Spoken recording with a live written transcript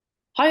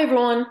Hi,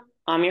 everyone.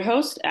 I'm your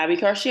host, Abby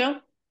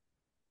Carcio.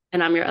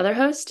 And I'm your other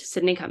host,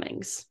 Sydney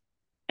Cummings.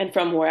 And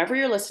from wherever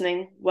you're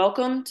listening,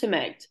 welcome to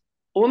Megged,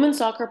 a women's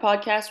soccer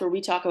podcast where we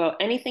talk about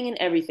anything and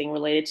everything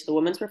related to the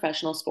women's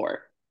professional sport.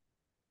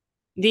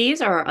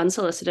 These are our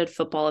unsolicited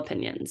football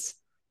opinions.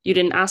 You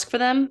didn't ask for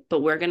them,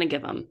 but we're going to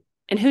give them.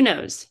 And who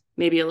knows?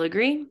 Maybe you'll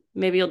agree,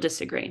 maybe you'll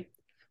disagree.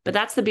 But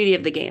that's the beauty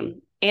of the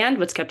game and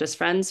what's kept us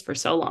friends for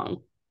so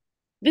long.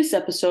 This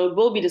episode,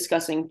 we'll be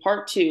discussing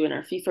part two in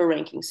our FIFA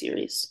ranking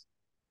series.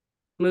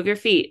 Move your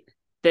feet.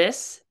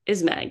 This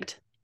is Megged.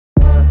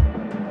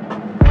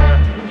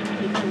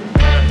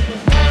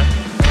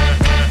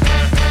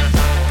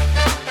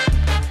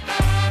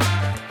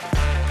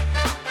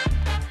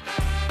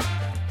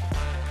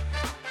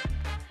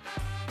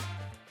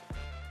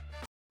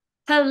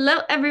 Hello,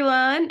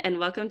 everyone, and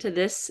welcome to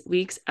this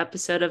week's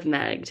episode of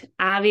Megged.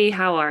 Abby,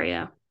 how are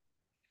you?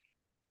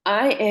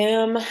 I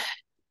am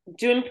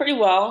doing pretty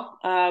well.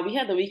 We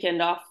had the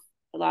weekend off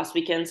last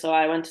weekend, so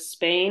I went to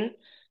Spain,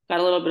 got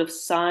a little bit of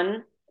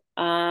sun.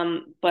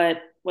 But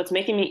what's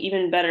making me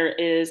even better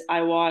is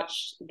I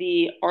watched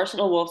the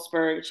Arsenal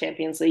Wolfsburg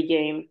Champions League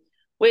game,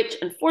 which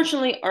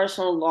unfortunately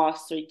Arsenal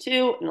lost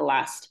 3-2 in the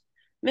last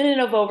minute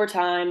of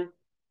overtime.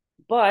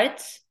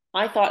 But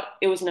I thought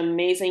it was an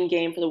amazing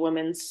game for the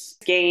women's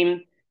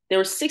game. There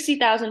were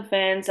 60,000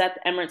 fans at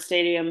the Emirates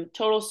Stadium,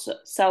 total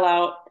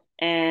sellout.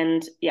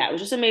 And yeah, it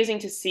was just amazing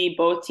to see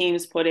both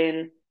teams put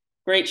in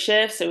great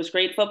shifts. It was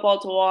great football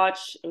to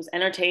watch. It was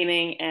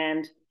entertaining.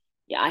 And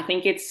yeah, I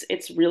think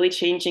it's really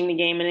changing the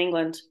game in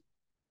England.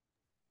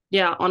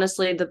 Yeah,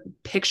 honestly, the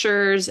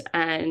pictures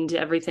and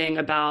everything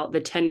about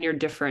the 10-year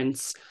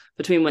difference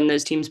between when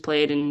those teams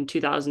played in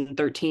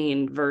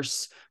 2013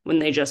 versus when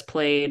they just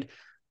played,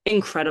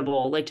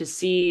 incredible. Like to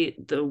see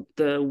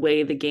the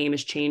way the game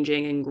is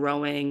changing and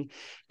growing,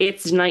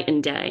 it's night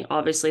and day.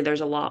 Obviously,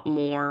 there's a lot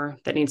more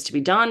that needs to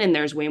be done and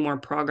there's way more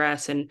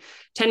progress. And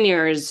 10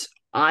 years,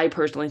 I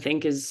personally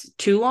think is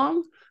too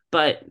long,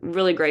 but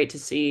really great to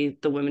see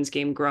the women's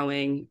game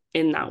growing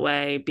in that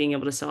way, being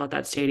able to sell at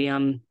that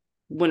stadium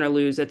win or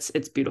lose, it's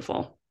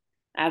beautiful.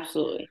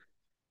 Absolutely.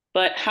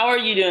 But how are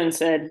you doing,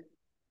 Sid?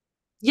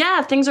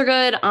 Yeah, things are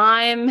good.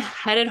 I'm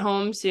headed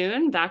home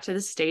soon, back to the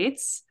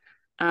States.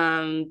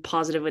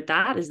 Positive with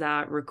that is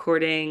that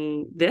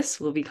recording this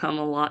will become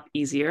a lot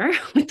easier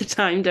with the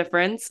time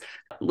difference.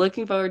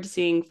 Looking forward to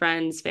seeing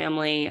friends,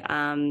 family,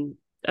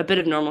 a bit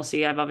of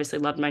normalcy. I've obviously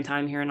loved my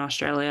time here in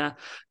Australia,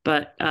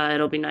 but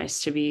it'll be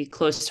nice to be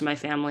close to my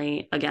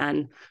family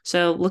again.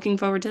 So looking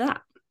forward to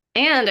that.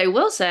 And I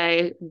will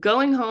say,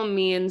 going home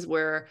means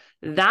we're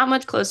that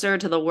much closer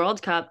to the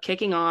World Cup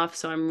kicking off.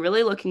 So I'm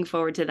really looking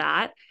forward to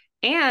that.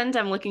 And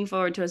I'm looking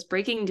forward to us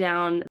breaking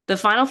down the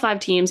final five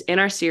teams in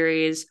our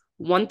series,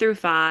 1 through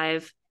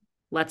 5.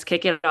 Let's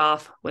kick it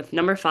off with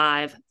number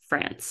 5,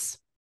 France.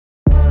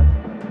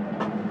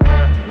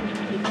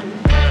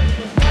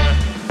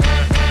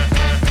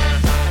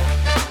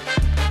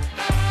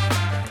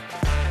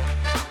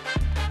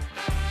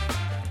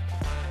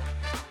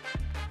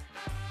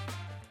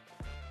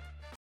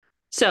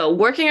 So,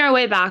 working our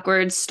way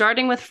backwards,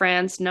 starting with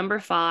France, number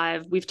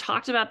 5. We've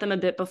talked about them a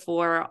bit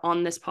before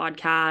on this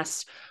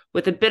podcast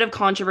with a bit of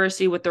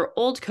controversy with their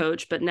old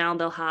coach, but now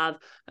they'll have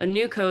a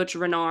new coach,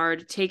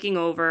 Renard, taking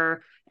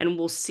over. And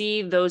we'll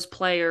see those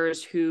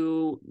players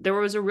who there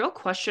was a real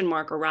question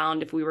mark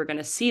around if we were going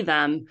to see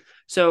them.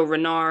 So,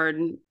 Renard,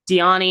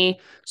 Diani.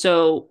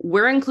 So,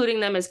 we're including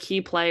them as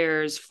key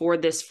players for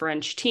this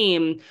French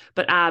team.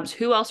 But, Abs,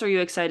 who else are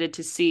you excited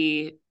to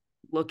see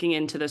looking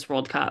into this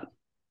World Cup?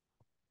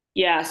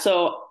 Yeah,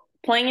 so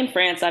playing in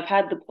France, I've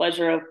had the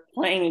pleasure of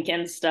playing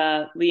against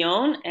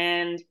Lyon,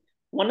 and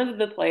one of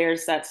the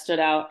players that stood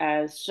out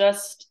as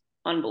just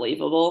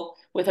unbelievable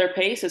with her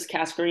pace is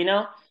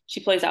Cascarino. She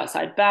plays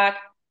outside back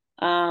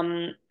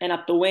and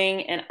up the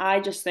wing, and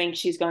I just think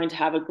she's going to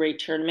have a great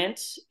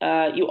tournament.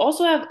 You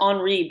also have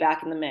Henri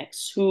back in the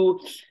mix, who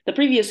the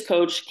previous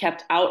coach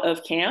kept out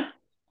of camp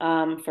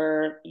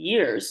for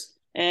years,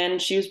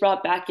 and she was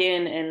brought back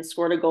in and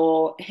scored a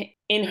goal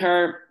in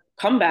her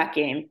comeback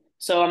game.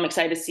 So I'm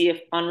excited to see if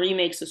Henri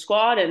makes the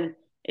squad and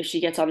if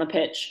she gets on the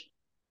pitch.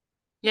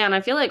 Yeah, and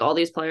I feel like all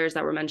these players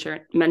that we're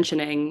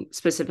mentioning,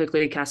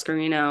 specifically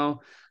Cascarino,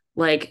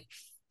 like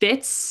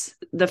fits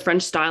the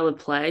French style of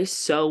play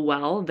so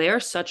well. They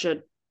are such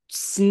a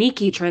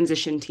sneaky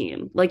transition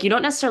team. Like you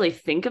don't necessarily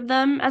think of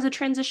them as a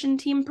transition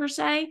team per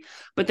se,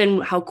 but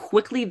then how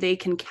quickly they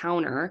can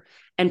counter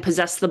and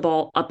possess the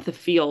ball up the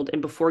field,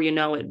 and before you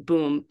know it,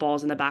 boom,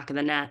 balls in the back of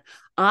the net.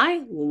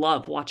 I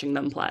love watching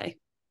them play.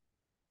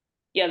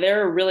 Yeah,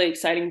 they're a really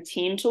exciting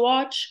team to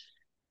watch.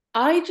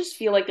 I just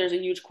feel like there's a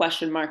huge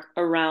question mark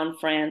around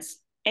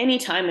France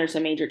anytime there's a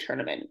major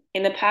tournament.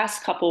 In the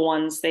past couple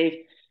ones,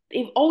 they've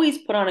always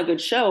put on a good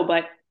show,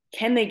 but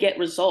can they get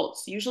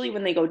results? Usually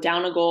when they go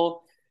down a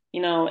goal,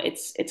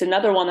 it's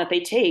another one that they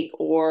take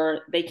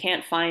or they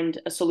can't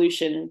find a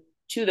solution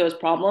to those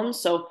problems.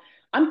 So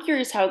I'm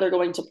curious how they're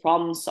going to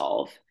problem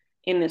solve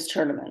in this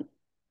tournament.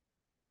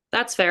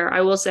 That's fair.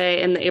 I will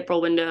say in the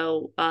April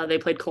window, they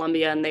played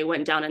Colombia and they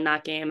went down in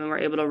that game and were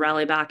able to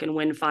rally back and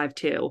win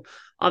 5-2.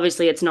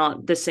 Obviously, it's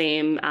not the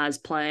same as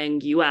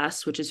playing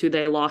US, which is who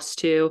they lost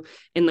to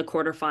in the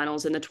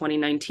quarterfinals in the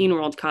 2019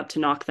 World Cup to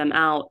knock them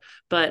out.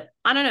 But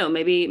I don't know,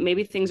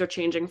 maybe things are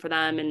changing for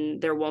them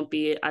and there won't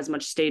be as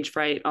much stage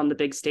fright on the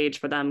big stage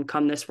for them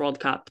come this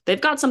World Cup.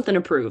 They've got something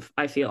to prove,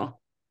 I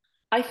feel.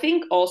 I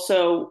think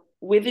also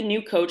with a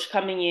new coach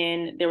coming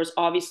in, there was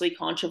obviously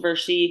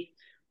controversy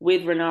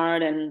with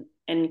Renard and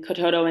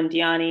Kototo and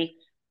Diani.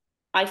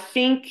 I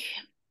think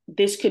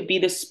this could be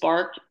the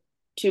spark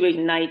to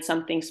ignite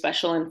something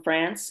special in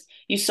France.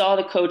 You saw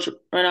the coach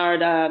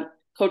Renard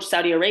coach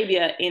Saudi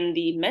Arabia in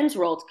the men's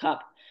World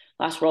Cup,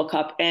 last World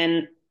Cup,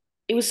 and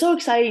it was so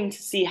exciting to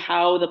see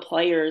how the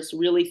players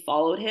really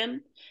followed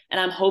him. And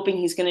I'm hoping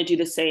he's going to do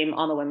the same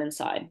on the women's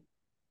side.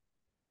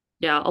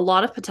 Yeah, a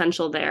lot of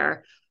potential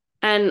there.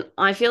 And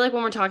I feel like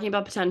when we're talking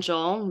about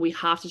potential, we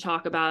have to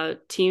talk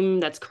about team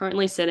that's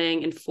currently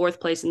sitting in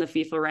fourth place in the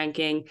FIFA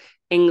ranking,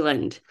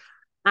 England.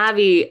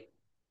 Abby,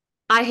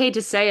 I hate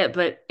to say it,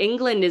 but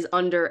England is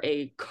under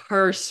a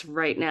curse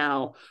right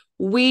now.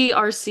 We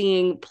are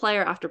seeing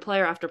player after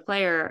player after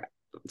player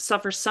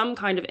suffer some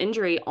kind of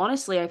injury.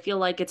 Honestly, I feel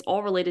like it's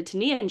all related to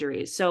knee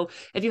injuries. So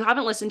if you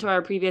haven't listened to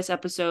our previous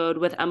episode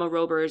with Emma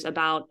Robers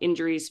about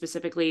injuries,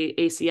 specifically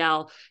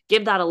ACL,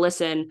 give that a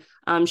listen.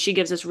 She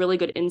gives us really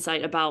good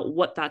insight about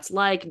what that's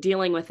like,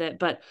 dealing with it.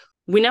 But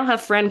we now have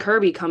Fran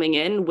Kirby coming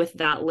in with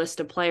that list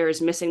of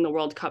players missing the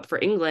World Cup for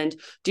England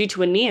due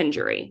to a knee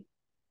injury.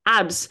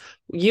 Abs,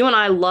 you and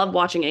I love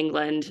watching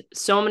England.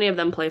 So many of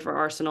them play for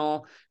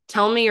Arsenal.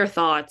 Tell me your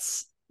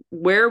thoughts.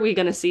 Where are we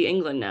going to see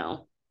England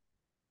now?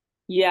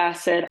 Yeah,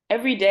 Sid.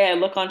 Every day I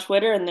look on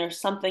Twitter and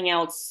there's something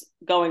else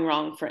going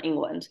wrong for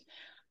England.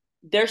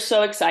 They're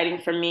so exciting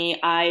for me.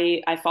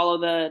 I follow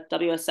the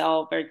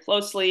WSL very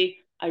closely.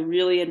 I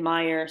really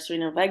admire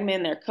Serena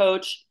Wegman, their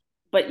coach.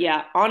 But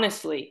yeah,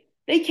 honestly,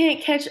 they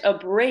can't catch a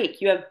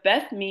break. You have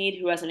Beth Mead,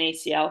 who has an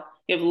ACL.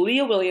 You have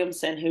Leah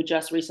Williamson, who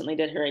just recently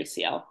did her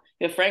ACL.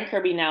 You have Frank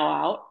Kirby now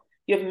out.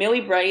 You have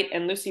Millie Bright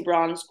and Lucy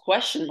Bronze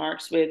question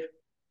marks with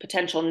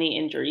potential knee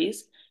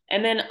injuries.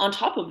 And then on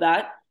top of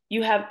that,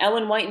 you have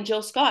Ellen White and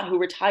Jill Scott, who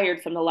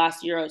retired from the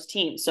last Euros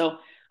team. So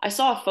I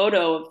saw a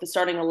photo of the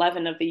starting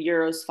 11 of the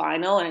Euros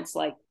final, and it's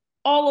like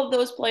all of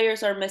those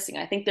players are missing.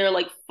 I think there are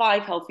like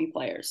five healthy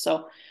players.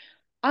 So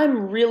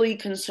I'm really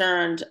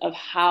concerned of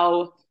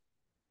how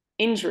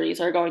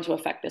injuries are going to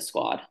affect this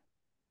squad.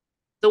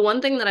 The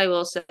one thing that I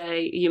will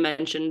say, you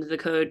mentioned the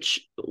coach,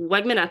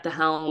 Wegman at the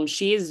helm.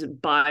 She's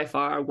by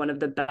far one of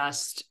the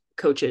best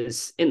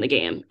coaches in the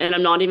game. And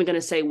I'm not even going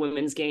to say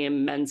women's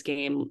game, men's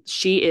game.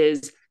 She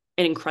is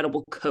an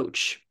incredible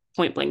coach,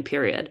 point blank,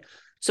 period.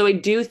 So I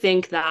do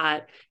think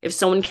that if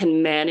someone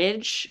can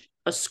manage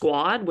a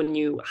squad when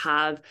you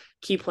have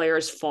key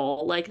players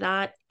fall like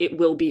that, it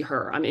will be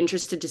her. I'm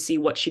interested to see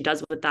what she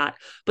does with that.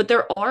 But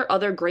there are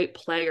other great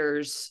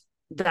players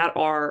that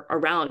are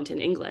around in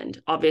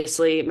England.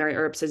 Obviously, Mary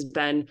Earps has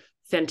been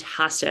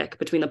fantastic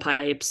between the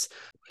pipes.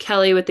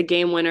 Kelly with the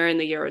game winner in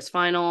the Euros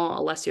final.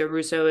 Alessia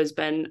Russo has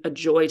been a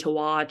joy to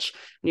watch.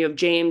 And you have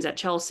James at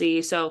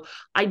Chelsea. So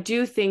I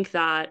do think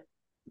that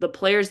the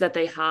players that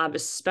they have,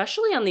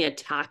 especially on the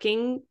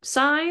attacking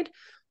side,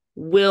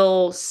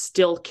 will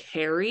still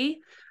carry.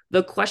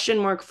 The question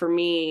mark for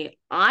me,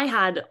 I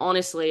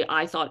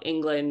thought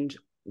England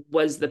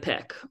was the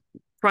pick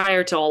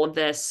prior to all of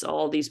this,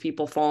 all these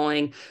people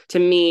falling. To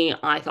me,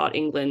 I thought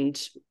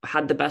England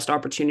had the best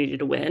opportunity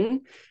to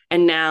win.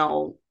 And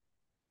now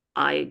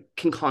I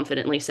can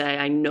confidently say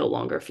I no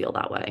longer feel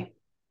that way.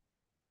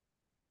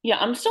 Yeah,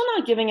 I'm still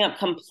not giving up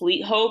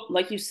complete hope.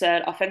 Like you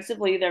said,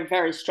 offensively, they're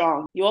very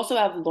strong. You also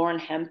have Lauren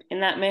Hemp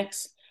in that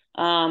mix.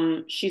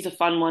 She's a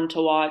fun one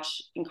to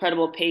watch,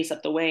 incredible pace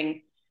up the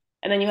wing.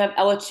 And then you have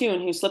Ella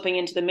Toone, who's slipping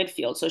into the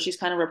midfield. So she's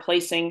kind of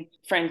replacing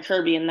Fran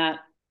Kirby in that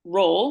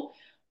role.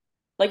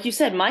 Like you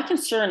said, my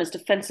concern is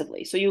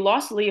defensively. So you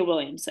lost Leah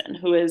Williamson,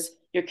 who is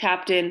your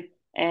captain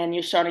and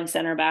your starting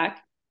center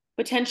back.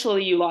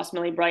 Potentially you lost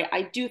Millie Bright.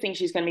 I do think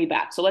she's going to be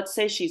back. So let's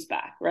say she's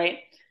back, right?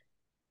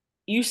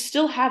 You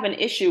still have an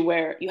issue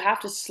where you have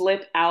to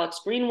slip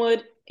Alex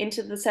Greenwood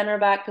into the center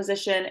back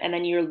position and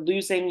then you're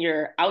losing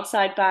your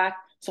outside back.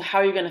 So how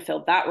are you going to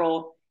fill that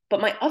role?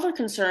 But my other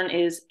concern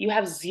is you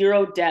have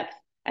zero depth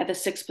at the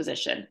sixth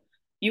position.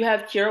 You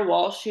have Kira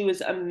Walsh, who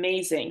is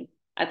amazing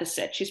at the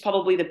six. She's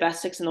probably the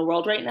best six in the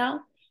world right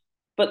now.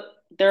 But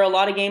there are a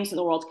lot of games in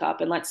the World Cup.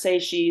 And let's say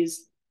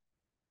she's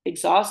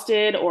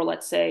exhausted, or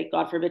let's say,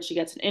 God forbid, she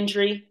gets an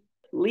injury.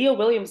 Leah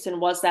Williamson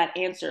was that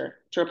answer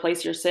to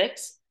replace your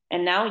six.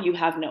 And now you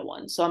have no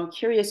one. So I'm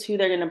curious who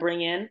they're going to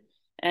bring in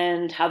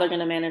and how they're going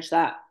to manage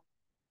that.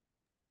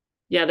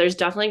 Yeah, there's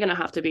definitely going to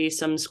have to be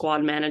some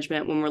squad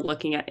management when we're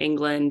looking at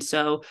England.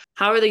 So,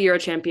 how are the Euro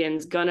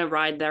champions going to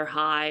ride their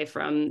high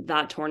from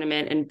that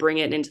tournament and bring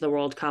it into the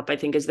World Cup? I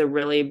think is the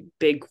really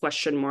big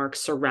question mark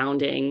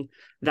surrounding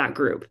that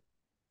group.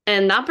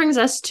 And that brings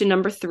us to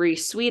number 3,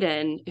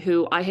 Sweden,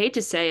 who I hate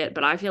to say it,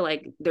 but I feel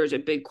like there's a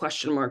big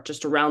question mark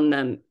just around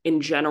them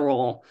in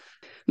general.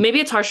 maybe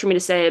it's harsh for me to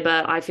say,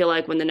 but I feel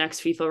like when the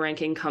next FIFA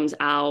ranking comes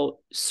out,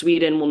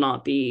 Sweden will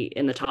not be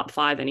in the top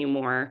five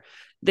anymore.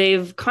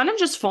 They've kind of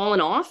just fallen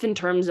off in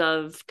terms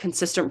of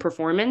consistent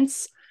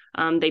performance.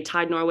 They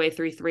tied Norway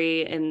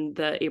 3-3 in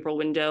the April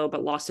window,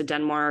 but lost to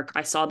Denmark.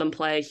 I saw them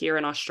play here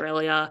in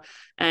Australia.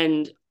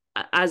 And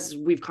as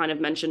we've kind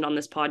of mentioned on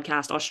this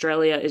podcast,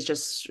 Australia is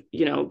just,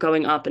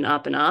 going up and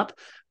up and up.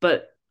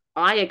 But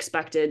I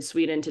expected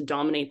Sweden to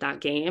dominate that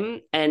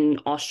game,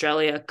 and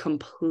Australia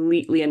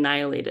completely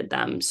annihilated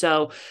them.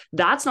 So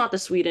that's not the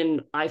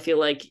Sweden I feel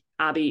like,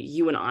 Abby,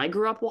 you and I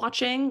grew up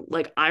watching.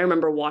 Like, I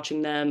remember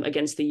watching them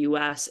against the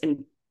US,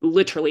 and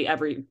literally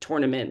every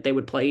tournament they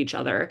would play each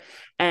other.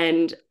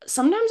 And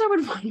sometimes I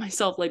would find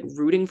myself like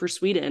rooting for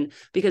Sweden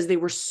because they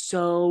were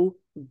so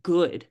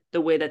good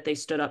the way that they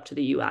stood up to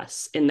the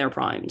US in their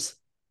primes.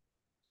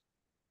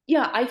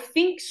 Yeah, I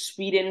think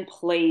Sweden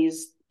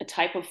plays a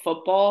type of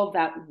football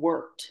that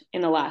worked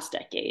in the last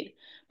decade.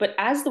 But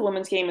as the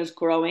women's game is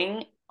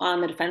growing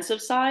on the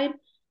defensive side,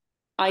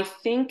 I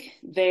think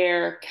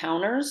their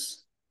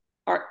counters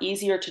are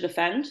easier to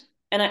defend.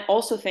 And I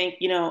also think,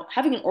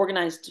 having an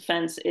organized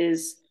defense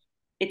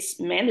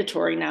it's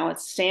mandatory now,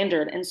 it's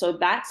standard. And so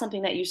that's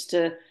something that used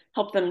to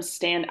help them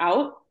stand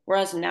out.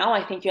 Whereas now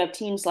I think you have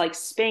teams like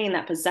Spain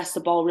that possess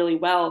the ball really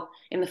well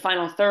in the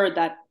final third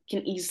that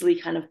can easily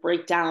kind of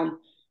break down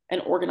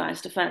an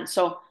organized defense.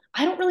 So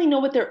I don't really know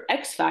what their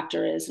X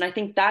factor is. And I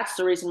think that's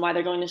the reason why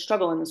they're going to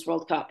struggle in this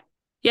World Cup.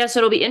 Yeah, so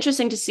it'll be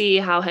interesting to see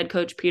how head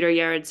coach Peter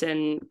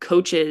Gerritsen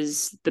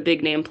coaches the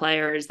big name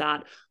players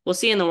that we'll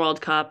see in the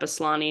World Cup,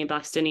 Aslani,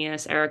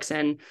 Bastinius,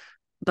 Eriksson.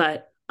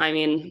 But I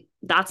mean,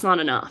 that's not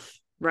enough,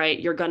 right?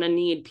 You're going to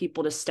need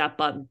people to step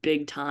up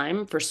big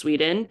time for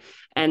Sweden.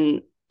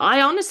 And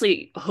I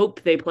honestly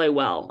hope they play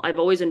well. I've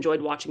always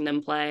enjoyed watching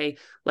them play.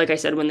 Like I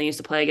said, when they used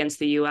to play against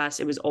the US,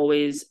 it was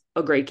always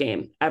a great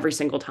game every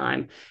single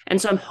time.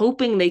 And so I'm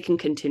hoping they can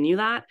continue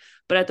that.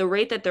 But at the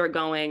rate that they're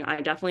going,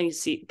 I definitely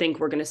think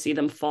we're going to see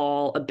them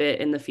fall a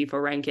bit in the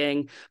FIFA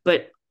ranking.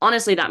 But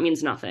honestly, that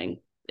means nothing.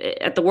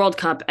 At the World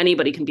Cup,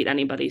 anybody can beat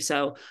anybody.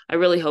 So I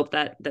really hope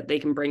that they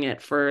can bring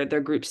it for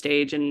their group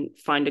stage and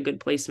find a good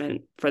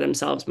placement for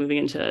themselves moving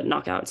into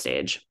knockout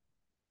stage.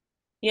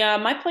 Yeah,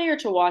 my player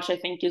to watch, I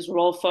think, is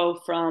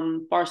Rolfo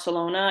from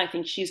Barcelona. I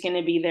think she's going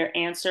to be their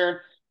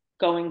answer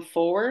going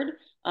forward.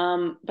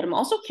 But I'm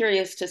also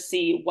curious to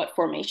see what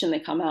formation they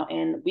come out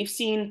in. We've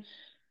seen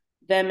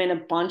them in a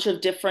bunch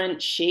of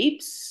different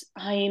shapes.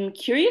 I'm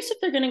curious if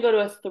they're going to go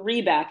to a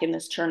three back in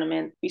this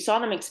tournament. We saw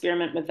them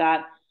experiment with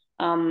that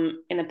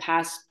in the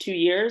past 2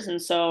 years.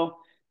 And so,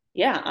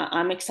 yeah,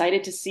 I'm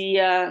excited to see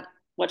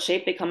what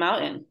shape they come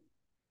out in.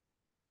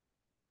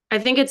 I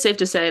think it's safe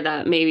to say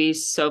that maybe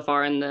so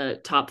far in the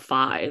top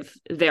five,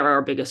 they're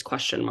our biggest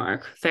question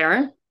mark.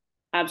 Fair?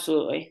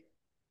 Absolutely.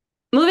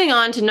 Moving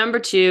on to number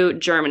two,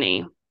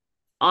 Germany.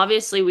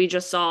 Obviously, we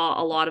just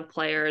saw a lot of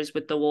players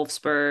with the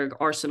Wolfsburg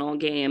Arsenal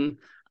game.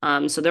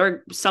 So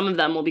some of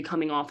them will be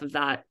coming off of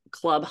that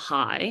club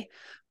high.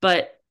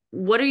 But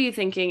what are you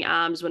thinking,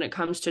 Abs, when it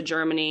comes to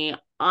Germany?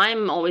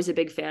 I'm always a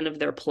big fan of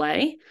their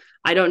play.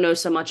 I don't know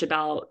so much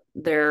about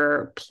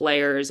their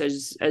players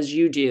as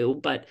you do,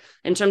 but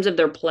in terms of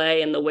their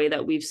play and the way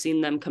that we've seen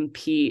them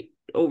compete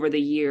over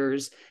the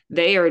years,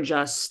 they are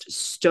just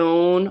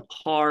stone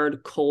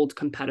hard, cold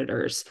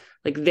competitors.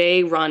 Like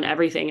they run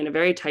everything in a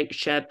very tight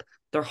ship.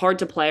 They're hard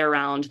to play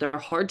around. They're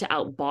hard to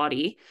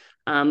outbody.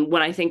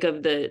 When I think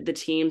of the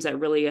teams that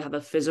really have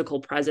a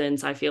physical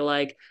presence, I feel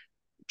like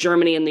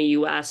Germany and the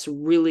US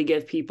really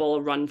give people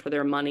a run for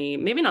their money.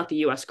 Maybe not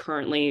the US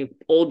currently,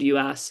 old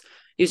US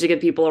used to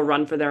give people a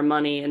run for their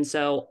money. And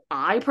so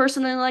I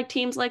personally like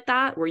teams like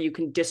that where you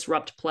can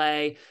disrupt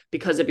play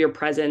because of your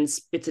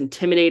presence. It's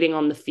intimidating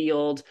on the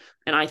field.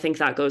 And I think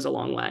that goes a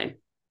long way.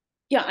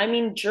 Yeah, I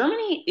mean,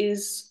 Germany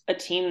is a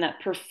team that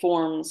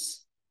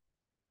performs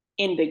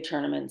in big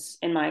tournaments,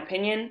 in my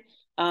opinion.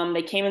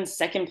 They came in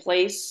second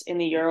place in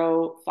the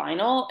Euro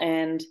final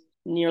and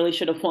nearly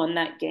should have won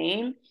that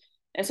game.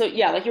 And so,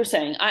 yeah, like you're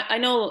saying, I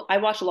know I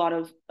watch a lot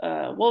of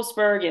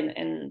Wolfsburg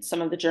and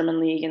some of the German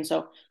league. And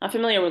so I'm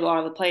familiar with a lot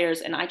of the players.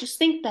 And I just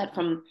think that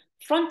from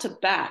front to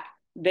back,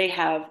 they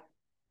have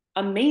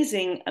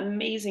amazing,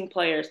 amazing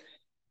players.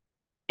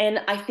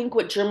 And I think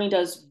what Germany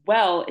does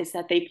well is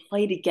that they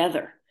play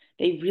together.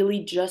 They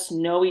really just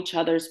know each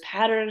other's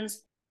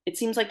patterns. It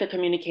seems like they're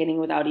communicating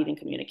without even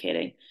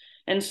communicating.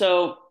 And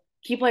so,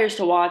 key players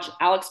to watch,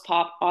 Alex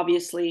Pop,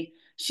 obviously,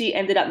 she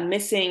ended up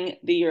missing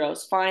the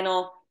Euros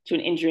final to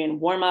an injury in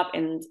warm up.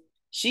 And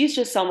she's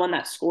just someone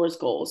that scores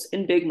goals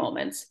in big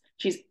moments.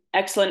 She's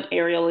excellent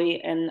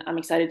aerially, and I'm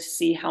excited to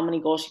see how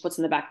many goals she puts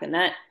in the back of the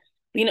net.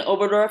 Lena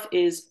Oberdorf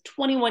is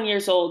 21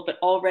 years old, but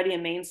already a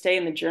mainstay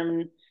in the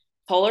German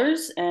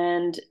colors.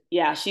 And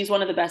yeah, she's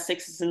one of the best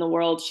sixes in the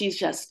world. She's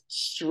just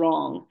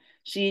strong.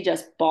 She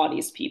just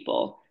bodies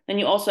people. And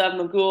you also have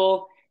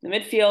Magul in the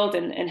midfield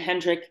and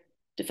Hendrick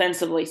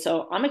defensively.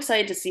 So I'm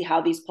excited to see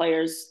how these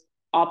players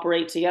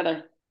operate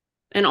together.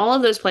 And all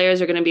of those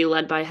players are going to be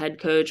led by head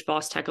coach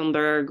Boss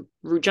Tecklenburg,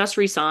 who just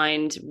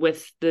re-signed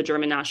with the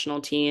German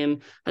national team,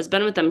 has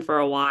been with them for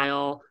a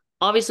while,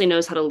 obviously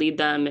knows how to lead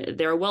them.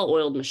 They're a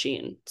well-oiled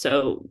machine.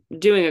 So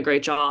doing a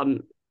great job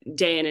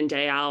day in and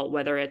day out,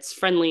 whether it's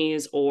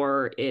friendlies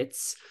or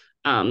it's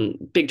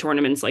big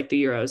tournaments like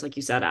the Euros, like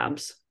you said,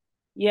 Abs.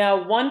 Yeah,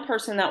 one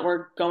person that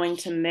we're going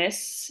to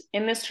miss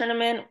in this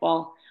tournament,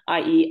 well,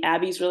 i.e.,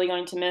 Abby's really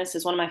going to miss,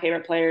 is one of my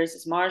favorite players,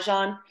 is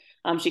Marjan.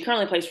 She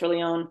currently plays for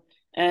Lyon,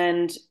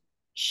 and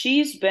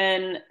she's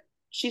been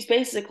she's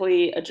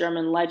basically a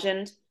German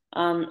legend.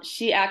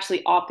 She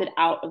actually opted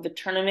out of the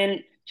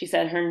tournament. She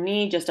said her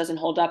knee just doesn't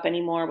hold up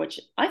anymore, which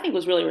I think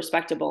was really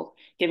respectable,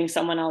 giving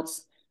someone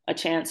else a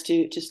chance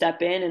to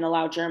step in and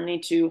allow Germany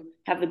to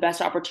have the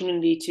best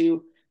opportunity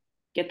to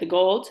get the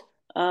gold.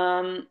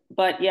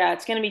 But yeah,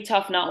 it's gonna be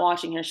tough not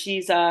watching her.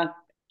 She's an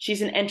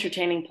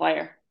entertaining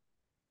player.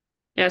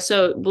 Yeah,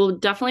 so will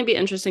definitely be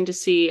interesting to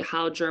see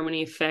how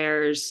Germany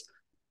fares.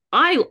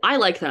 I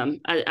like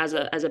them as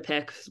a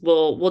pick.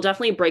 We'll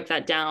definitely break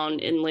that down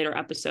in later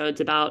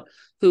episodes about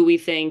who we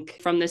think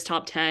from this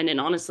top 10,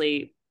 and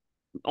honestly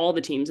all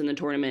the teams in the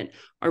tournament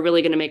are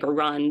really going to make a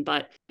run,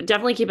 but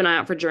definitely keep an eye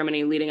out for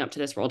Germany leading up to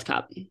this World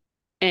Cup.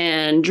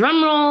 And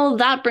drumroll,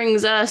 that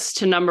brings us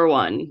to number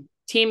 1,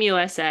 Team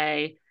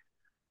USA.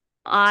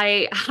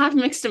 I have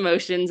mixed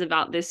emotions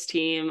about this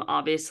team.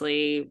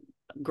 Obviously,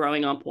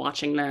 growing up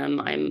watching them,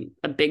 I'm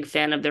a big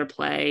fan of their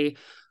play,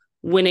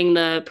 winning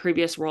the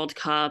previous World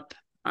Cup,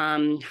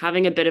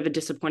 having a bit of a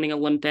disappointing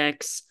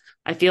Olympics.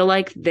 I feel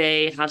like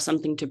they have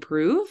something to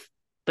prove,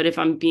 but if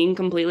I'm being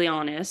completely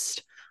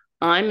honest,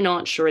 I'm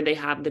not sure they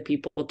have the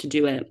people to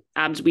do it.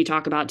 Abs, we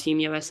talk about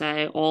Team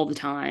USA all the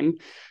time,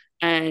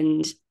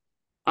 and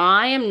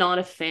I am not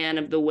a fan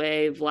of the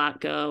way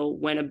Vlatko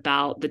went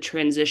about the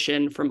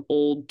transition from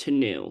old to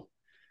new.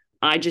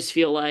 I just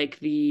feel like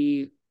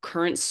the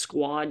current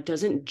squad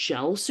doesn't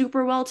gel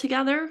super well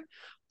together.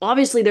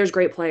 Obviously, there's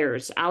great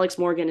players. Alex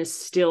Morgan is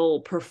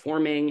still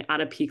performing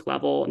at a peak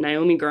level.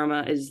 Naomi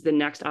Girma is the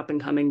next up and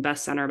coming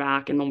best center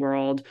back in the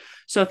world.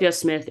 Sophia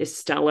Smith is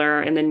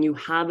stellar. And then you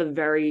have a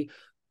very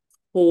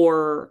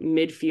poor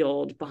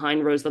midfield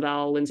behind Rose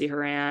Lavelle, Lindsay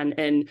Horan,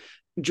 and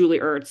Julie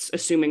Ertz,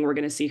 assuming we're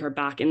going to see her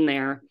back in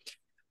there.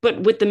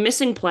 But with the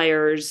missing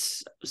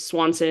players,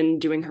 Swanson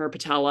doing her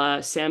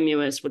patella, Sam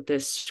Mewis with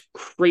this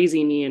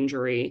crazy knee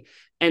injury,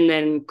 and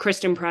then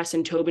Kristen Press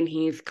and Tobin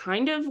Heath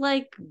kind of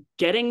like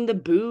getting the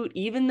boot,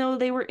 even though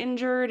they were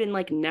injured and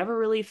like never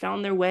really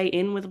found their way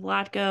in with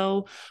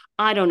Vlatko.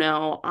 I don't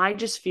know. I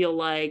just feel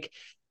like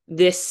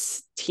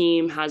this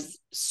team has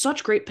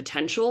such great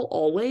potential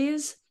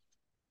always,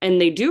 and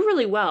they do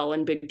really well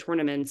in big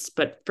tournaments.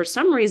 But for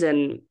some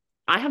reason,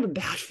 I have a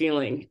bad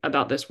feeling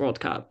about this World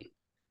Cup.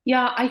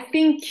 Yeah, I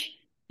think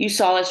you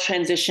saw this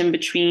transition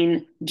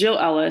between Jill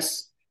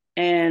Ellis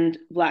and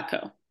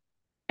Vlatko.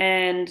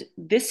 And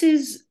this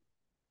is,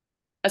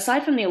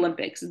 aside from the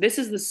Olympics, this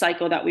is the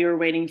cycle that we were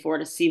waiting for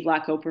to see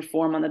Vlatko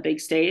perform on the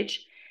big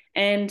stage.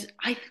 And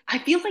I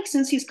feel like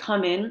since he's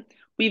come in,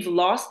 we've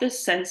lost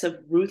this sense of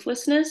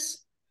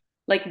ruthlessness.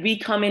 Like we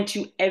come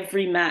into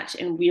every match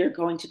and we are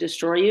going to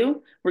destroy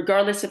you,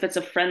 regardless if it's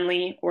a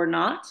friendly or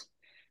not.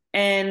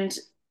 And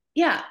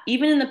yeah,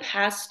 even in the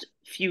past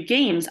few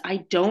games, I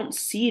don't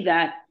see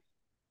that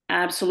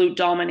absolute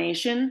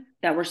domination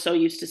that we're so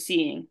used to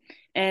seeing.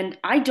 And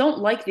I don't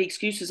like the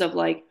excuses of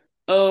like,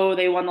 oh,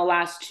 they won the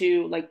last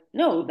two. Like,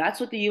 no, that's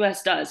what the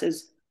US does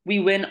is we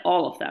win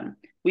all of them.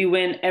 We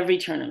win every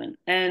tournament.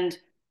 And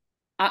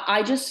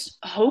I just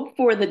hope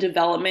for the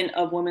development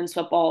of women's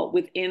football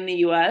within the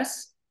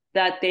US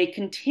that they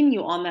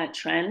continue on that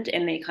trend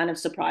and they kind of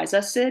surprise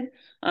us, Sid.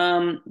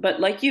 But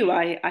like you,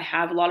 I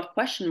have a lot of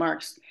question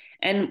marks.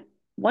 And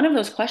one of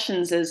those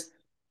questions is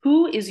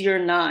who is your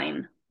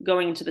nine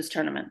going into this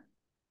tournament?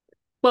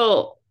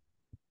 Well,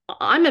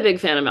 I'm a big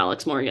fan of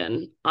Alex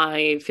Morgan.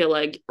 I feel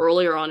like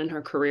earlier on in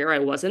her career, I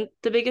wasn't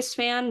the biggest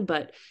fan,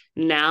 but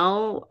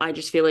now I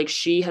just feel like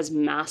she has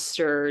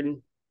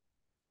mastered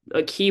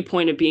a key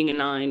point of being a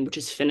nine, which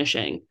is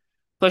finishing.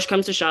 Push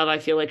comes to shove, I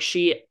feel like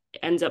she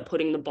ends up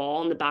putting the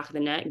ball in the back of the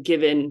net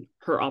given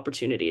her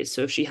opportunities.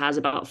 So if she has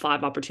about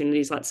 5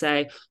 opportunities, let's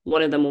say,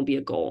 one of them will be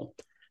a goal.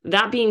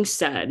 That being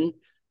said,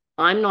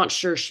 I'm not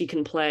sure she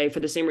can play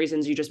for the same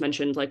reasons you just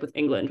mentioned, like with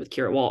England, with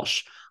Kira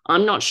Walsh.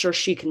 I'm not sure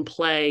she can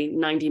play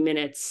 90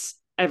 minutes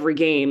every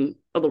game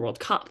of the World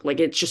Cup.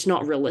 Like it's just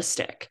not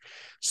realistic.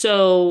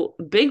 So,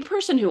 big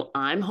person who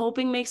I'm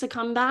hoping makes a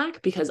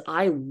comeback because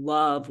I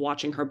love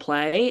watching her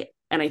play.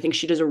 And I think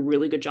she does a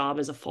really good job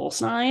as a false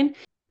nine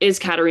is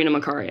Katerina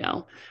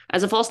Macario.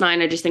 As a false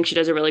nine, I just think she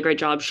does a really great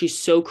job. She's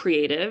so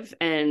creative.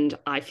 And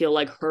I feel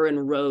like her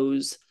and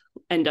Rose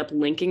end up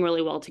linking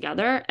really well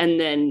together. And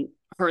then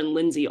her and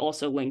Lindsay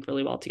also link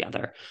really well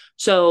together.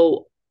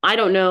 So I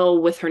don't know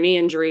with her knee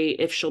injury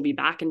if she'll be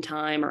back in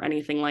time or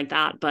anything like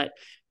that. But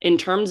in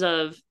terms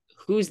of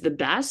who's the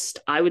best,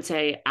 I would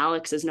say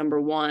Alex is number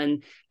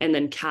 1 and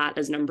then Kat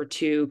is number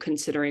 2,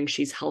 considering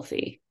she's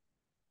healthy.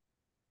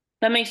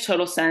 That makes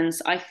total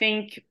sense. I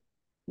think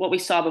what we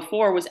saw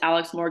before was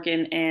Alex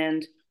Morgan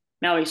and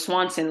Mallory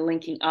Swanson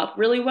linking up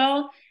really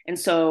well. And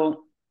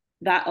so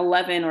that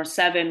 11 or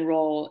 7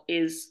 role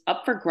is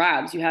up for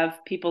grabs. You have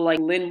people like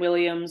Lynn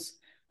Williams,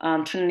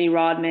 Trinity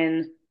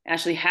Rodman,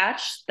 Ashley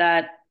Hatch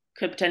that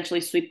could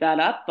potentially sweep that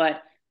up.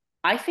 But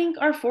I think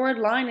our forward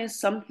line is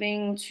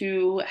something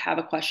to have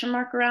a question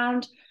mark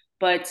around.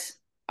 But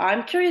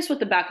I'm curious what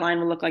the back line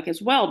will look like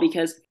as well,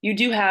 because you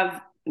do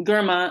have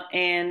Gurma,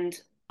 and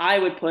I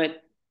would put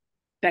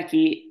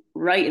Becky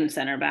right in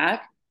center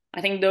back.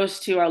 I think those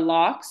two are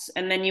locks.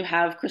 And then you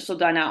have Crystal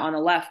Dunn out on the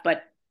left.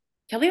 But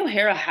Kelly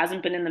O'Hara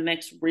hasn't been in the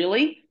mix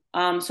really.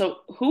 So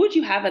who would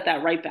you have at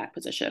that right back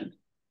position?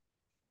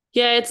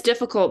 Yeah, it's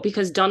difficult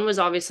because Dunn was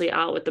obviously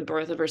out with the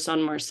birth of her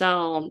son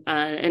Marcel,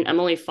 and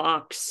Emily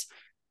Fox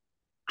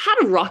had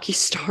a rocky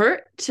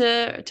start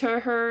to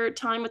her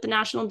time with the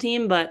national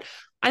team, but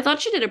I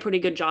thought she did a pretty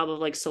good job of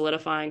like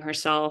solidifying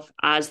herself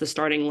as the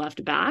starting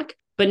left back.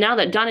 But now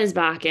that Dunn is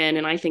back in,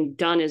 and I think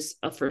Dunn is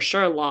a for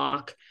sure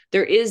lock,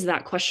 there is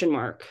that question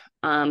mark.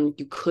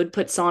 You could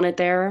put Sonnet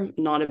there.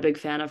 Not a big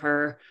fan of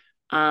her.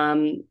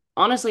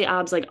 Honestly,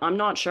 Abs, like I'm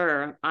not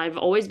sure. I've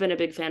always been a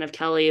big fan of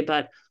Kelly,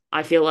 but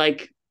I feel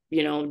like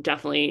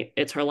definitely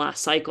it's her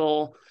last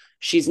cycle.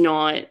 She's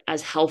not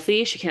as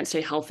healthy. She can't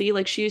stay healthy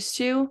like she used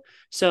to.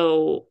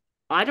 So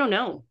I don't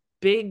know.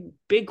 Big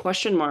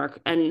question mark.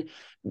 And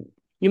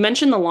you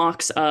mentioned the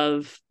locks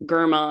of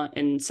Gurma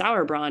and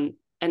Sauerbrunn.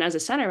 And as a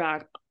center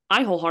back,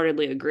 I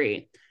wholeheartedly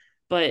agree.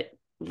 But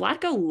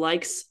Vlatko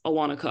likes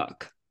Alana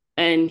Cook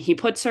and he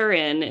puts her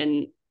in.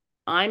 And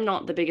I'm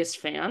not the biggest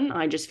fan.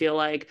 I just feel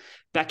like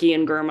Becky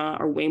and Gurma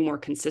are way more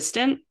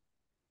consistent.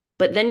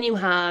 But then you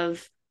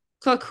have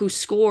Cook, who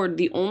scored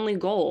the only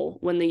goal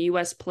when the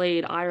US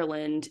played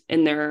Ireland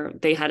in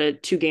they had a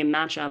 2-game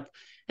matchup,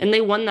 and they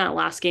won that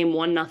last game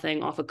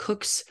 1-0 off of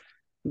Cook's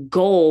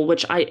goal,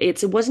 which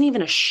it wasn't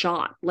even a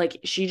shot. Like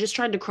she just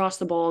tried to cross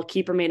the ball,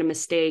 keeper made a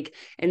mistake,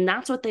 and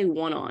that's what they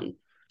won on.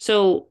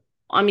 So,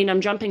 I mean,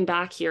 I'm jumping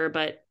back here,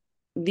 but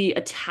the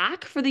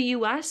attack for the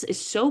US is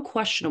so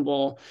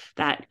questionable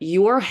that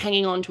you're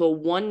hanging on to a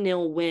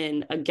 1-0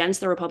 win against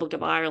the Republic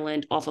of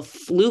Ireland off a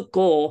fluke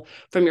goal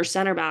from your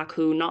center back,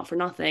 who, not for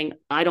nothing,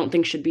 I don't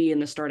think should be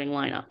in the starting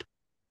lineup.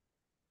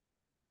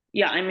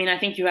 Yeah, I mean, I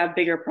think you have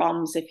bigger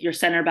problems if your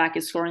center back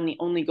is scoring the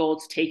only goal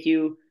to take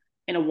you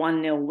in a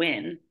 1-0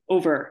 win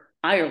over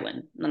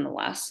Ireland,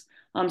 nonetheless.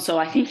 So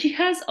I think he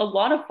has a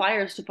lot of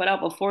fires to put out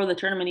before the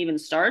tournament even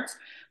starts.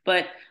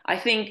 But I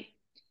think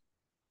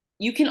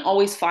you can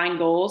always find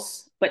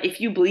goals, but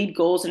if you bleed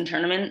goals in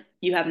tournament,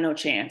 you have no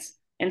chance.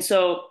 And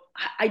so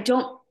I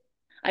don't,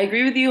 I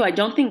agree with you. I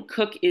don't think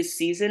Cook is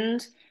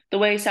seasoned the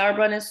way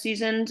Sauerbrunn is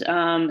seasoned,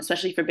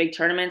 especially for big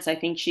tournaments. I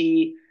think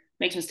she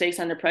makes mistakes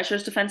under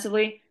pressures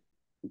defensively.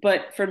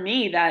 But for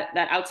me, that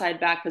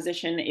outside back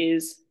position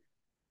is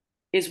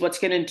what's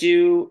going to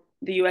do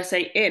the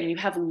USA in. You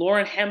have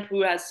Lauren Hemp,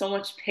 who has so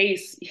much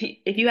pace.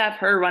 If you have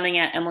her running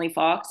at Emily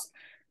Fox,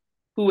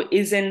 who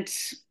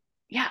isn't,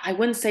 yeah, I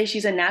wouldn't say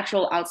she's a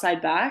natural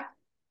outside back.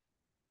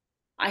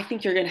 I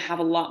think you're going to have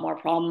a lot more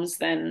problems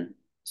than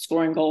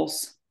scoring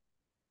goals.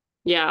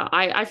 Yeah,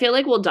 I feel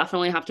like we'll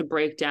definitely have to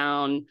break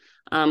down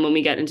when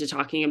we get into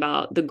talking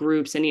about the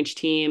groups and each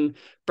team,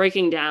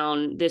 breaking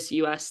down this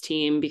US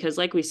team, because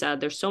like we said,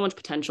 there's so much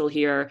potential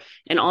here.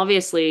 And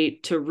obviously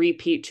to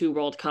repeat 2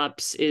 World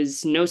Cups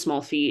is no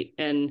small feat.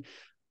 And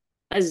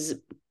as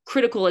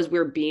critical as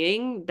we're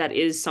being, that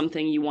is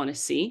something you want to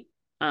see.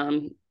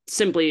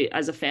 Simply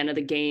as a fan of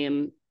the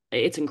game,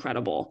 it's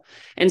incredible.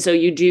 And so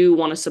you do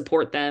want to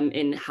support them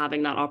in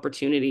having that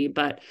opportunity.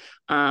 But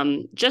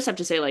just have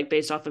to say, like,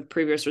 based off of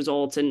previous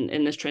results and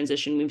in this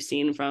transition we've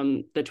seen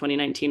from the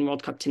 2019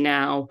 World Cup to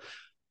now,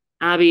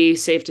 Abby,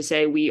 safe to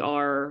say we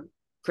are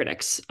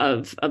critics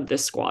of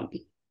this squad.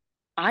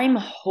 I'm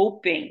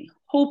hoping,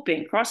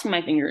 crossing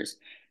my fingers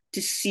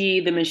to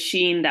see the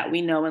machine that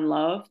we know and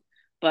love.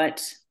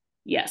 But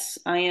yes,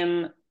 I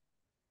am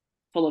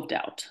full of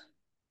doubt.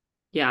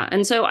 Yeah.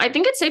 And so I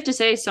think it's safe to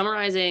say,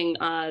 summarizing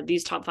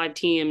these top 5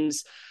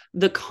 teams,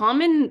 the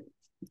common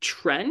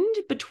trend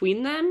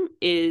between them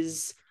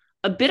is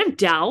a bit of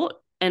doubt.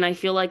 And I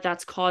feel like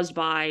that's caused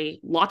by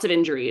lots of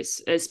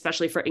injuries,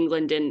 especially for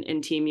England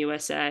and Team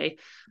USA,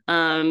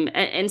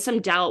 and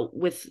some doubt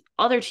with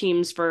other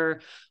teams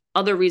for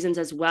other reasons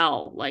as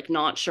well, like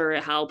not sure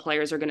how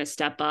players are going to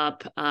step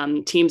up,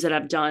 teams that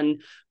have done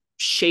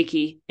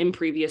shaky in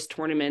previous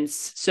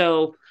tournaments.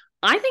 So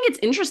I think it's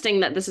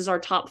interesting that this is our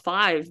top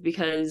 5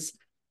 because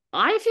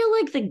I feel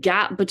like the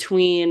gap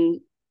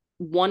between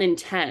 1 and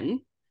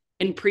 10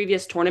 in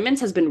previous tournaments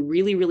has been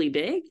really, really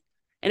big.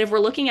 And if we're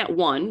looking at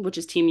 1, which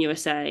is Team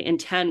USA, and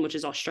 10, which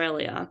is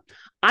Australia,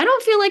 I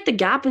don't feel like the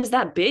gap is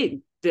that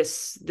big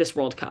this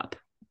World Cup.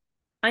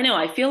 I know.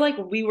 I feel like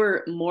we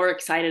were more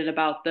excited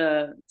about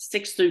the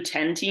 6 through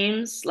 10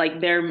 teams. Like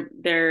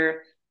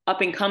they're up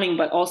and coming,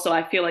 but also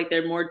I feel like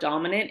they're more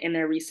dominant in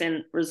their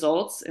recent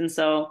results. And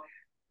so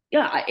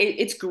yeah,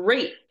 it's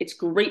great. It's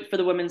great for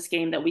the women's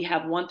game that we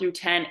have 1 through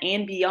 10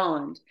 and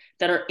beyond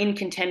that are in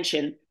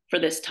contention for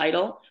this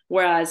title.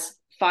 Whereas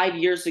 5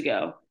 years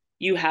ago,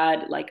 you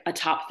had like a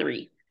top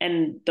three,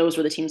 and those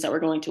were the teams that were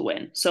going to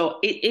win. So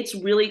it's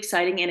really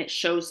exciting and it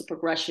shows the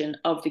progression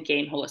of the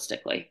game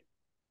holistically.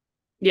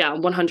 Yeah,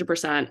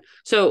 100%.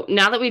 So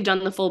now that we've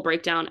done the full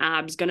breakdown,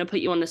 Abs, gonna put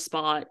you on the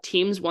spot.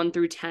 Teams 1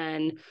 through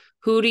 10.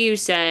 Who do you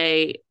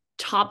say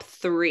top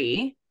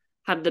three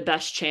have the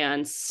best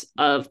chance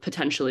of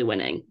potentially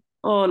winning?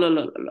 Oh, la,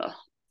 la, la, la.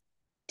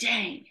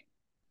 Dang.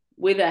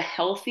 With a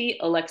healthy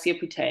Alexia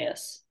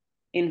Putellas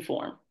in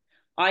form.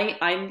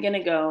 I'm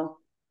gonna go.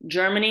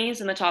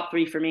 Germany's in the top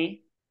three for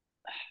me.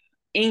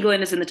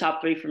 England is in the top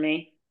three for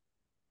me,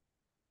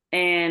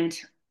 and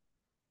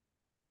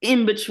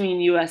in between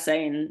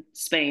USA and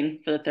Spain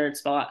for the third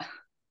spot.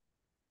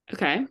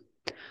 Okay.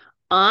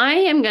 I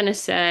am gonna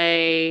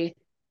say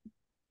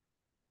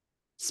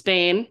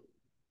Spain,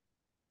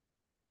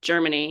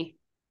 Germany.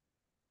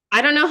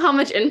 I don't know how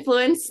much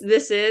influence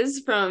this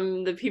is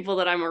from the people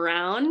that I'm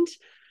around.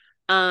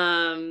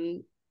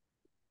 Um,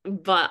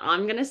 but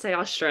I'm gonna say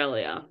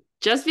Australia.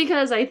 Just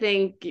because I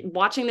think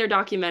watching their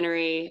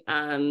documentary,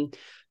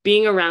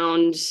 being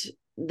around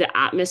the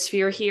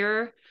atmosphere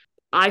here,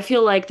 I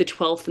feel like the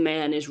 12th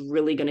man is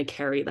really gonna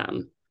carry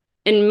them.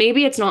 And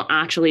maybe it's not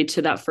actually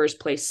to that first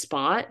place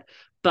spot,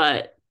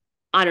 but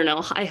I don't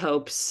know, high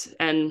hopes.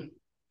 And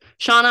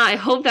Shauna, I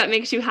hope that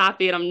makes you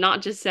happy. And I'm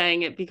not just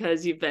saying it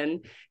because you've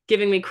been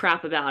giving me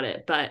crap about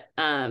it. But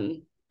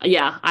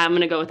yeah, I'm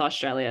going to go with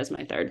Australia as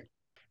my third.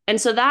 And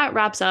so that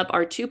wraps up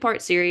our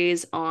two-part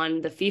series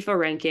on the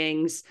FIFA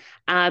rankings.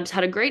 Abs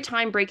had a great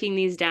time breaking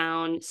these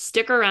down.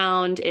 Stick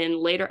around in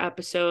later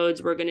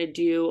episodes. We're going to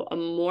do a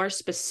more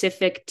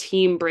specific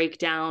team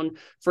breakdown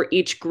for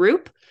each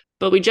group.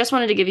 But we just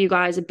wanted to give you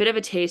guys a bit of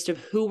a taste of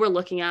who we're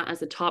looking at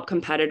as the top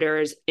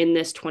competitors in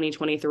this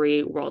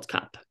 2023 World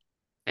Cup.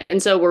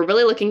 And so we're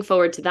really looking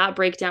forward to that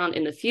breakdown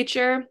in the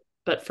future.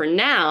 But for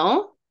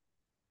now,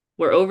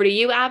 we're over to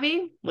you,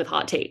 Abby, with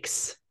hot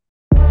takes.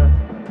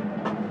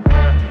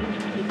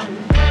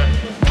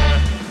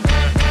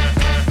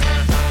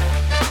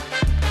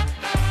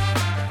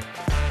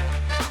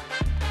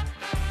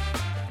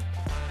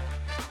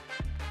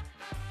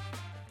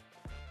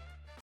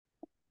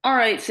 All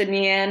right,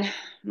 Sydney Ann,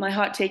 my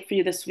hot take for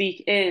you this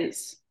week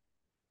is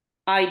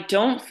I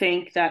don't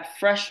think that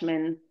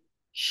freshmen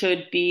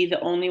should be the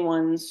only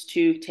ones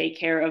to take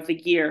care of the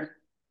gear.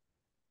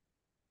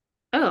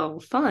 Oh,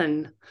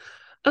 fun.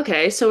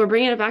 Okay, so we're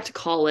bringing it back to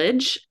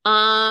college.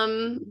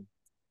 No,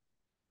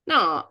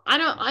 I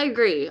don't. I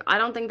agree. I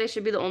don't think they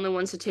should be the only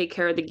ones to take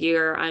care of the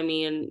gear. I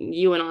mean,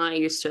 you and I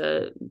used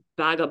to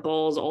bag up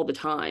balls all the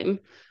time.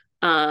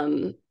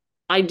 Um,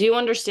 I do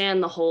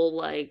understand the whole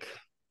like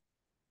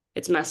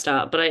it's messed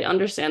up, but I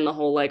understand the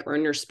whole like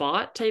earn your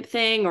spot type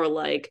thing or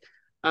like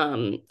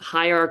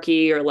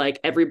hierarchy or like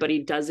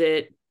everybody does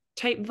it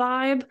type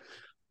vibe.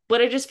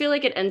 But I just feel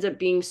like it ends up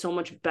being so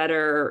much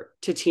better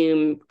to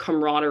team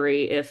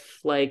camaraderie if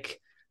like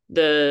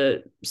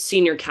the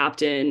senior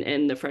captain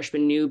and the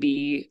freshman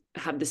newbie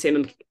have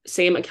the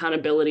same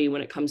accountability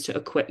when it comes to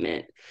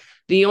equipment.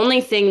 The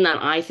only thing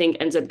that I think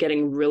ends up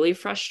getting really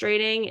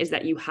frustrating is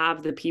that you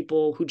have the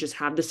people who just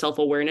have the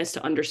self-awareness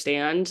to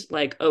understand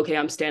like, okay,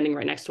 I'm standing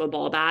right next to a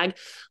ball bag.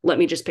 Let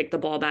me just pick the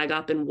ball bag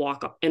up and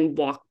walk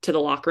to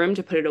the locker room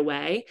to put it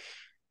away.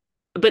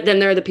 But then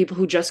there are the people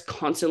who just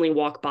constantly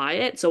walk by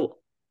it. So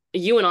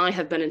you and I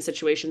have been in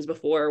situations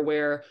before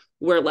where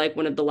we're like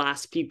one of the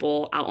last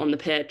people out on the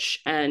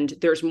pitch and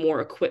there's more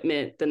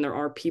equipment than there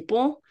are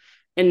people.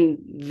 And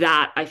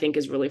that I think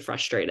is really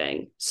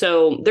frustrating.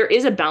 So there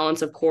is a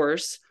balance, of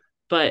course,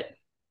 but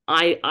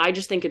I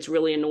just think it's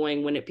really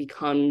annoying when it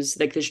becomes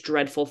like this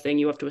dreadful thing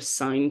you have to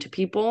assign to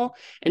people.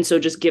 And so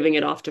just giving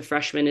it off to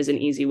freshmen is an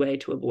easy way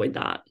to avoid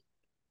that.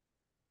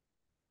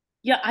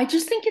 Yeah, I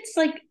just think it's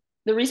like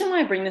the reason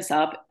why I bring this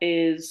up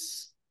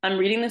is I'm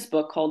reading this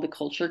book called The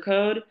Culture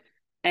Code,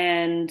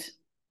 and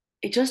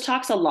it just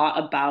talks a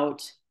lot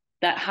about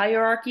that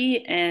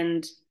hierarchy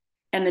and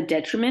the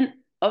detriment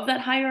of that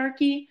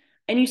hierarchy.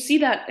 And you see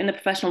that in the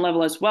professional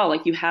level as well.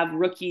 Like you have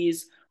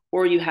rookies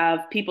or you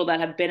have people that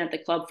have been at the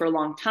club for a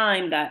long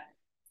time that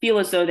feel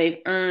as though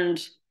they've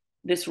earned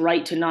this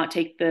right to not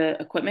take the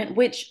equipment,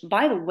 which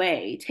by the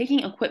way,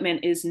 taking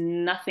equipment is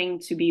nothing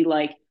to be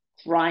like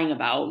crying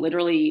about.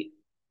 Literally,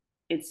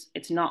 it's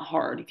not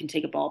hard. You can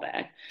take a ball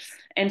bag.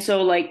 And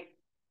so like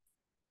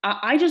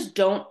I just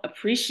don't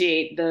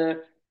appreciate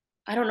the,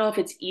 I don't know if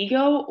it's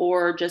ego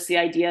or just the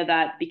idea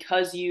that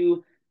because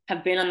you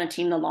have been on the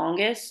team the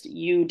longest,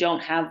 you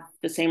don't have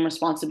the same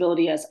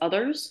responsibility as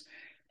others.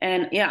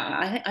 And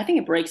yeah, I think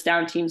it breaks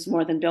down teams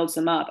more than builds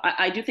them up.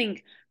 I do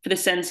think for the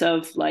sense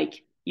of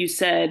like you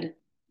said,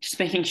 just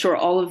making sure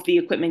all of the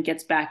equipment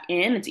gets back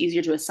in, it's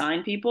easier to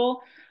assign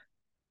people.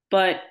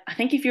 But I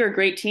think if you're a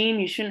great team,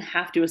 you shouldn't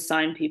have to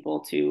assign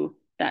people to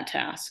that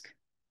task.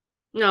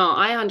 No,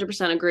 I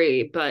 100%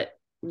 agree, but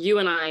you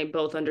and I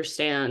both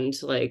understand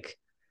like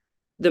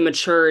the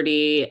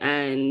maturity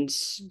and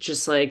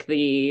just like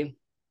the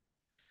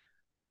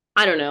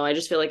I don't know, I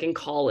just feel like in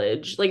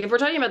college, like if we're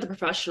talking about the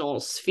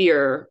professional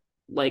sphere,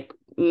 like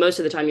most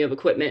of the time you have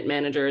equipment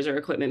managers or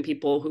equipment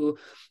people who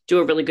do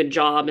a really good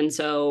job. And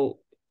so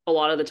a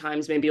lot of the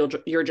times maybe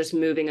you're just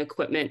moving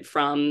equipment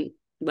from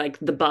like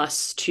the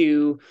bus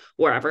to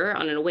wherever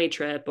on an away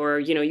trip, or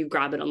you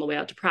grab it on the way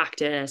out to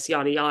practice,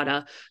 yada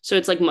yada. So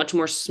it's like much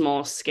more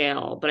small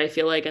scale. But I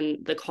feel like in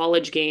the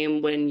college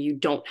game, when you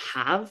don't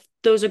have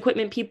those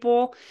equipment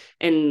people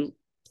and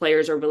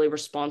players are really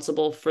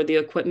responsible for the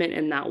equipment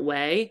in that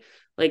way,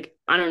 like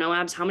I don't know,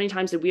 Abs, how many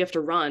times did we have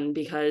to run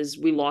because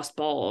we lost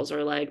balls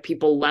or like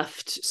people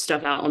left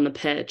stuff out on the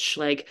pitch?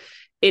 Like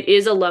it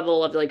is a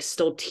level of like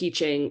still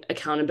teaching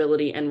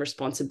accountability and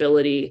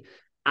responsibility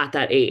at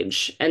that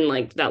age and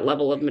like that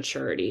level of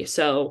maturity.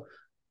 So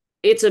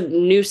it's a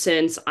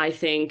nuisance, I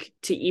think,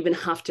 to even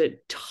have to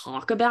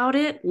talk about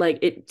it. Like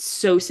it's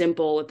so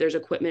simple. If there's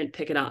equipment,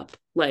 pick it up,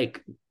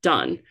 like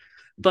done.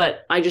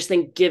 But I just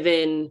think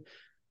given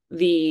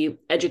the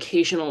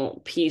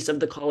educational piece of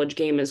the college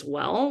game as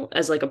well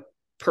as like a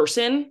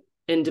person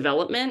in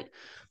development,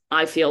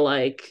 I feel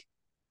like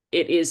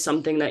it is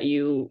something that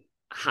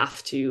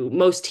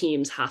most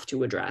teams have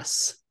to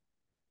address.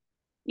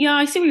 Yeah,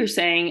 I see what you're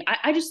saying.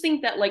 I just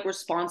think that like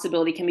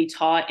responsibility can be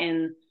taught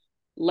in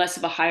less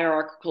of a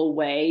hierarchical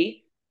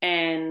way.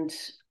 And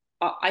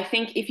I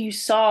think if you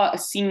saw a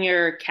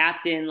senior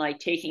captain like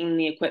taking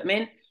the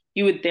equipment,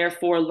 you would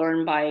therefore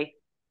learn by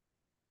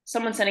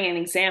someone setting an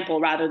example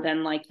rather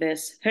than like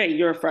this, hey,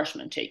 you're a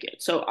freshman, take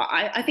it. So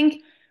I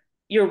think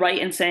you're right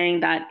in saying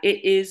that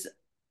it is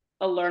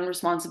a learned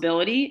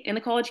responsibility in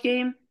the college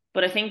game,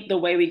 but I think the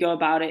way we go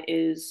about it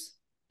is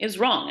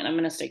wrong, and I'm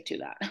going to stick to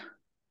that.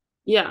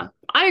 Yeah,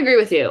 I agree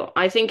with you.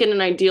 I think in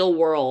an ideal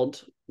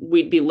world,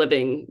 we'd be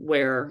living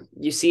where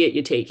you see it,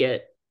 you take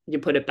it, you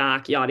put it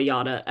back, yada,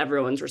 yada.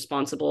 Everyone's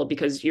responsible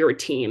because you're a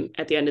team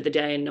at the end of the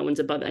day and no one's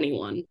above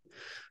anyone.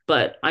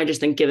 But I just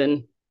think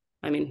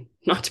I mean,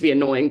 not to be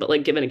annoying, but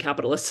like given a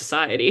capitalist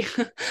society,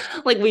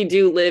 like we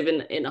do live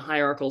in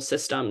hierarchical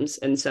systems.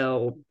 And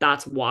so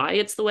that's why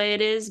it's the way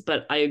it is.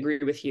 But I agree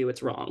with you,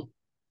 it's wrong.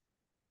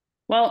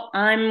 Well,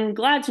 I'm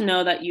glad to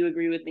know that you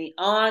agree with me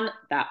on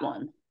that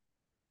one.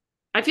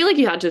 I feel like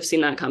you had to have seen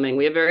that coming.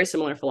 We have very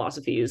similar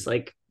philosophies,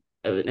 like,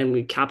 and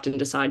we captain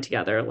decide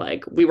together.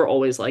 Like, we were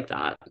always like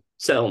that.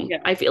 So Yeah.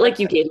 I feel like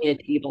you gave me a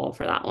T-ball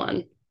for that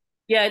one.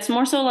 Yeah, it's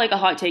more so like a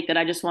hot take that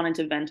I just wanted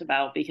to vent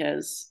about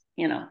because,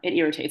 it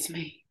irritates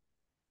me.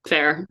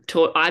 Fair.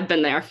 I've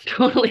been there.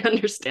 Totally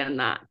understand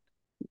that.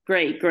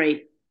 Great,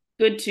 great.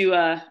 Good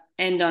to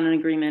end on an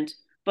agreement.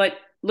 But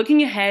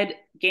looking ahead,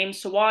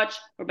 games to watch,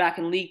 we're back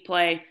in league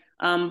play.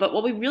 But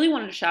what we really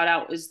wanted to shout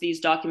out is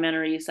these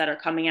documentaries that are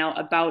coming out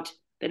about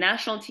the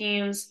national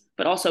teams,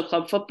 but also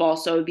club football.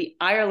 So the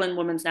Ireland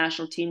women's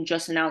national team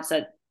just announced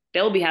that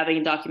they'll be having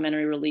a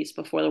documentary release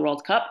before the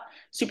World Cup.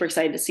 Super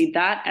excited to see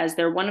that as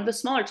they're one of the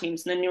smaller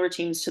teams and the newer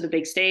teams to the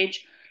big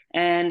stage.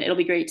 And it'll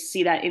be great to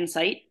see that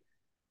insight.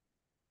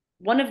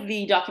 One of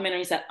the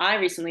documentaries that I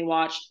recently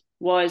watched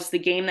was The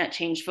Game That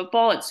Changed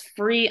Football. It's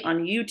free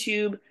on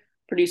YouTube,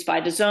 produced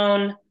by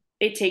DAZN.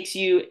 It takes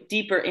you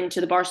deeper into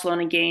the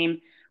Barcelona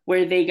game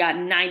where they got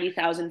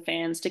 90,000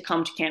 fans to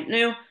come to Camp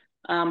Nou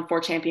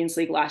for Champions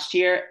League last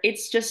year.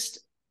 It's just,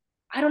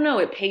 I don't know,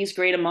 it pays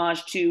great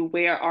homage to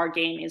where our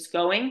game is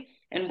going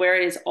and where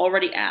it is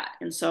already at.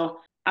 And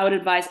so I would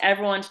advise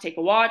everyone to take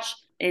a watch.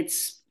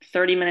 It's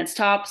 30 minutes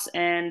tops.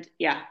 And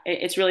yeah,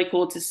 it's really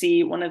cool to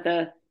see one of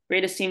the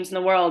greatest teams in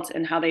the world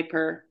and how they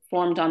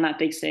performed on that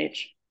big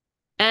stage.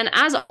 And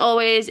as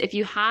always, if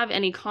you have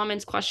any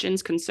comments,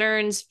 questions,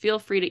 concerns, feel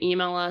free to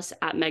email us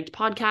at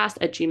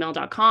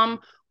megpodcast@gmail.com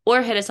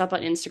or hit us up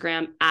on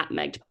Instagram at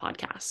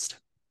megpodcast.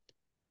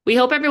 We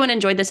hope everyone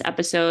enjoyed this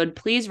episode.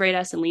 Please rate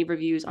us and leave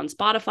reviews on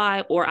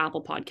Spotify or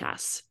Apple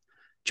Podcasts.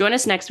 Join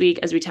us next week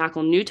as we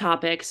tackle new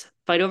topics,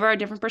 fight over our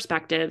different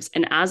perspectives,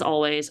 and as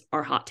always,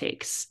 our hot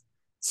takes.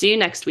 See you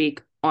next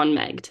week on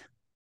Megged.